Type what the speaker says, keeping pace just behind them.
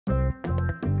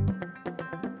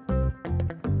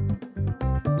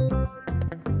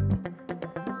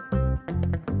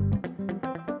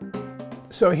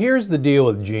So here's the deal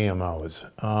with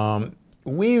GMOs.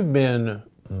 We've been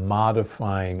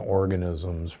modifying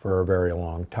organisms for a very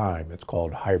long time. It's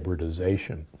called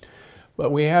hybridization.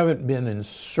 But we haven't been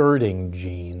inserting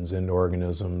genes into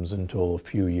organisms until a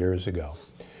few years ago.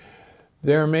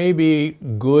 There may be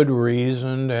good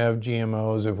reason to have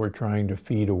GMOs if we're trying to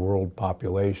feed a world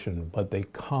population, but they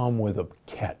come with a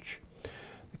catch.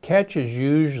 The catch is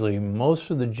usually most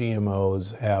of the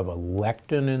GMOs have a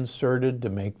lectin inserted to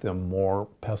make them more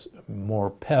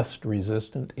pest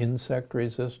resistant, insect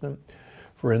resistant.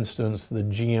 For instance, the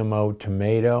GMO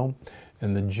tomato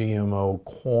and the GMO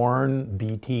corn,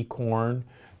 BT corn,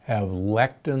 have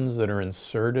lectins that are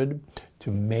inserted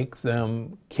to make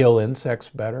them kill insects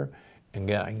better. And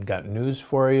I got news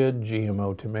for you,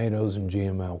 GMO tomatoes and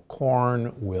GMO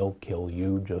corn will kill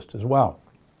you just as well.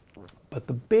 But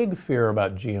the big fear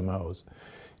about GMOs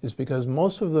is because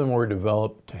most of them were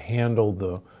developed to handle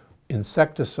the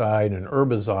insecticide and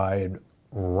herbicide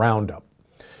Roundup.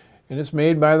 And it's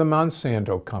made by the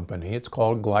Monsanto company. It's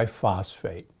called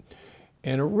glyphosate.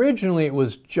 And originally it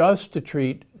was just to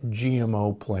treat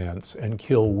GMO plants and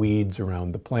kill weeds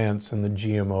around the plants, and the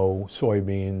GMO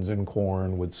soybeans and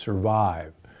corn would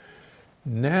survive.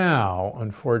 Now,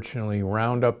 unfortunately,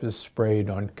 Roundup is sprayed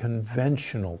on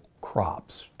conventional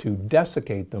crops to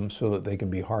desiccate them so that they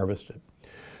can be harvested.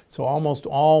 So almost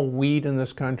all wheat in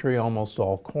this country, almost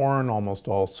all corn, almost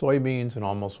all soybeans, and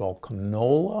almost all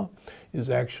canola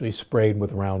is actually sprayed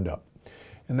with Roundup.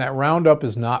 And that Roundup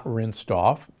is not rinsed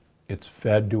off. It's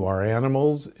fed to our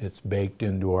animals. It's baked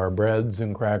into our breads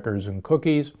and crackers and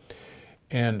cookies.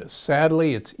 And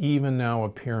sadly, it's even now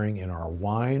appearing in our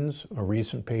wines. A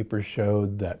recent paper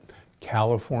showed that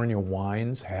California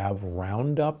wines have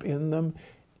Roundup in them,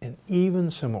 and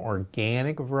even some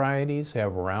organic varieties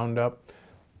have Roundup.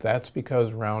 That's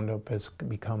because Roundup has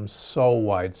become so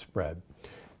widespread.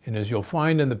 And as you'll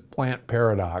find in the plant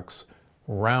paradox,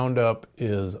 Roundup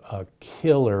is a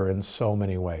killer in so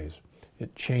many ways.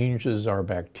 It changes our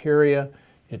bacteria.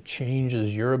 It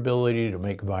changes your ability to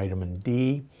make vitamin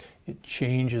D. It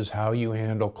changes how you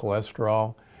handle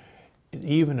cholesterol. It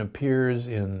even appears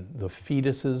in the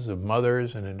fetuses of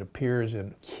mothers, and it appears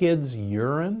in kids'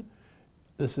 urine.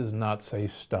 This is not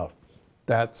safe stuff.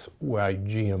 That's why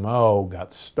GMO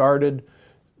got started,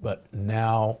 but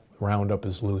now Roundup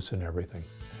is loose in everything.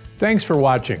 Thanks for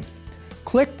watching.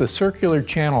 Click the circular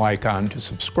channel icon to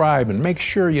subscribe and make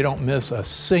sure you don't miss a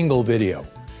single video.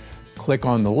 Click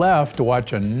on the left to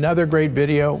watch another great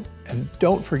video, and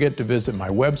don't forget to visit my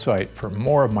website for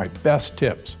more of my best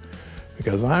tips,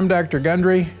 because I'm Dr.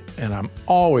 Gundry and I'm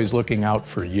always looking out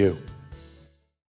for you.